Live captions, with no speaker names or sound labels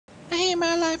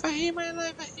my life, I hate my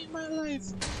life, I hate my life.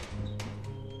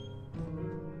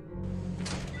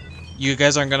 You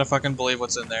guys aren't gonna fucking believe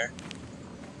what's in there.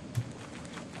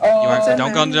 Oh, You aren't,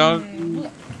 don't go,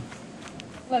 don't.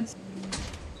 Let's.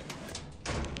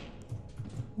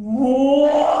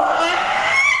 What?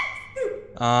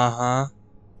 Uh-huh.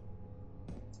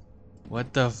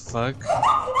 What the fuck?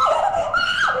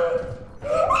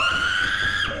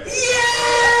 Yeah!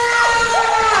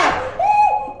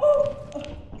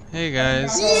 Hey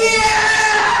guys.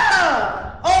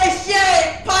 Yeah! Oh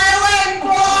shit! Pile in,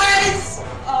 boys!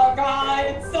 Oh god,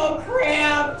 it's so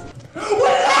cramped. What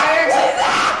is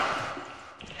that?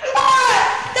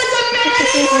 That's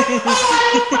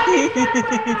a baby!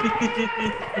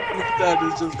 That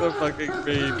is just a fucking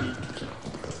baby.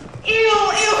 Ew, ew,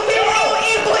 ew, ew,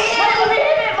 ew, ew! Let me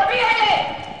hit it! Let me hit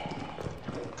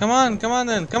it! Come on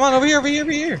then. Come on, over here, over here,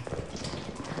 over here.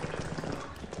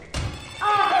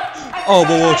 Oh,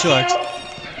 whoa, chillax.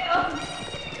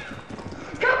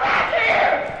 Come back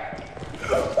here!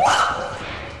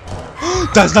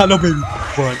 That's not no baby.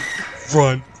 Run.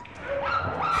 Run.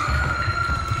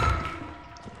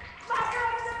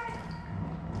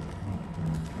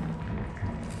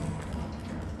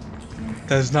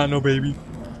 That is not no baby.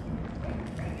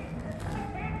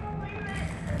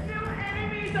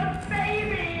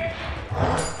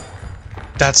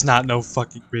 That's not no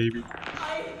fucking baby.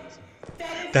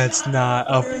 That's not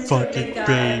a fucking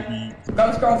baby.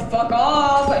 Ghost girl, fuck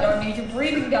off! I don't need you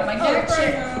breathing down my neck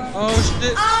right now. Oh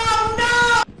shit. Oh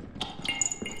no!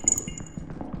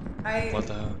 What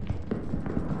the hell?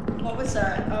 What was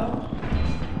that? Oh.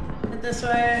 Hit this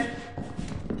way.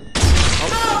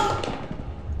 Oh!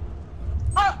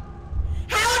 Oh!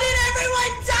 How did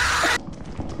everyone die?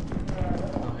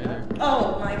 Oh, hey there.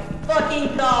 Oh my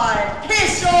fucking god!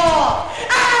 Piss off!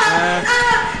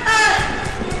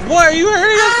 What are you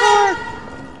hurting us for?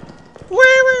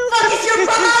 Wait. Fuck is your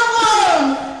problem?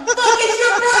 Fuck is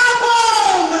your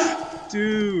problem?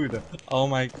 Dude. Oh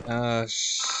my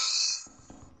gosh.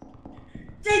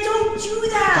 They don't do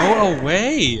that! Go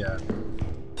away.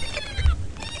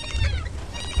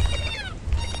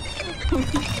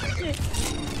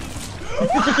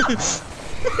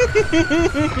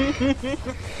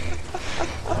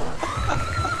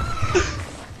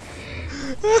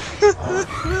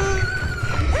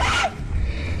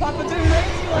 Papa didn't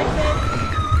raise you like that.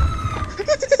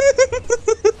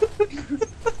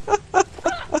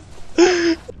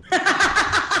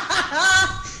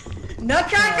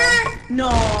 Nutcracker? No.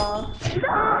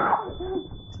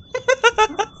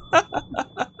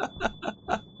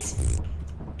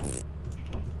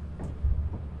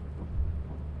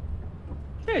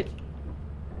 Dude.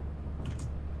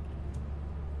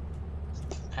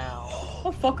 Ow.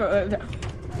 Oh fuck.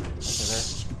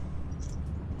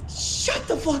 Shut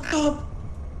the fuck up.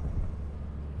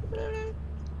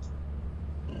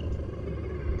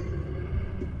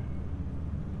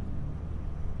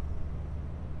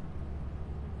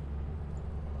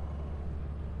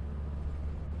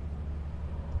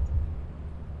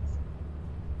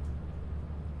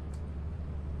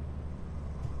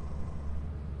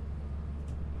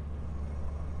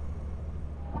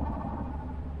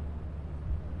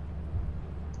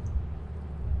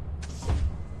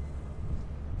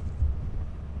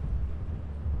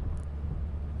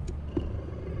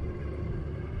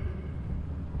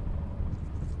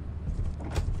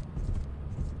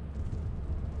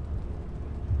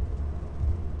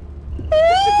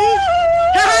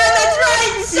 That's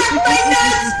right! Suck my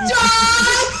nuts,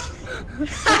 dog!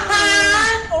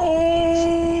 Oh!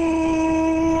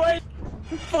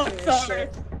 Fuck, sorry.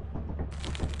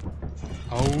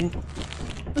 Oh.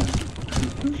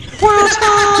 World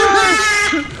star!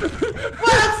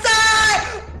 World star!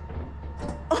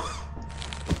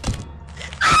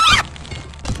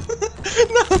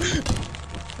 No!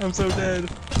 I'm so dead.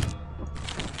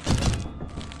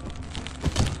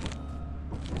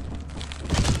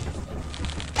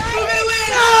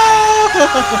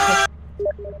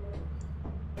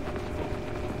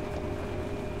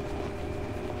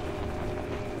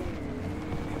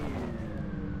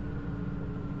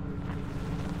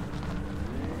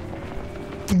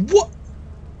 What?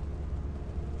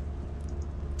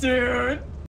 Dude.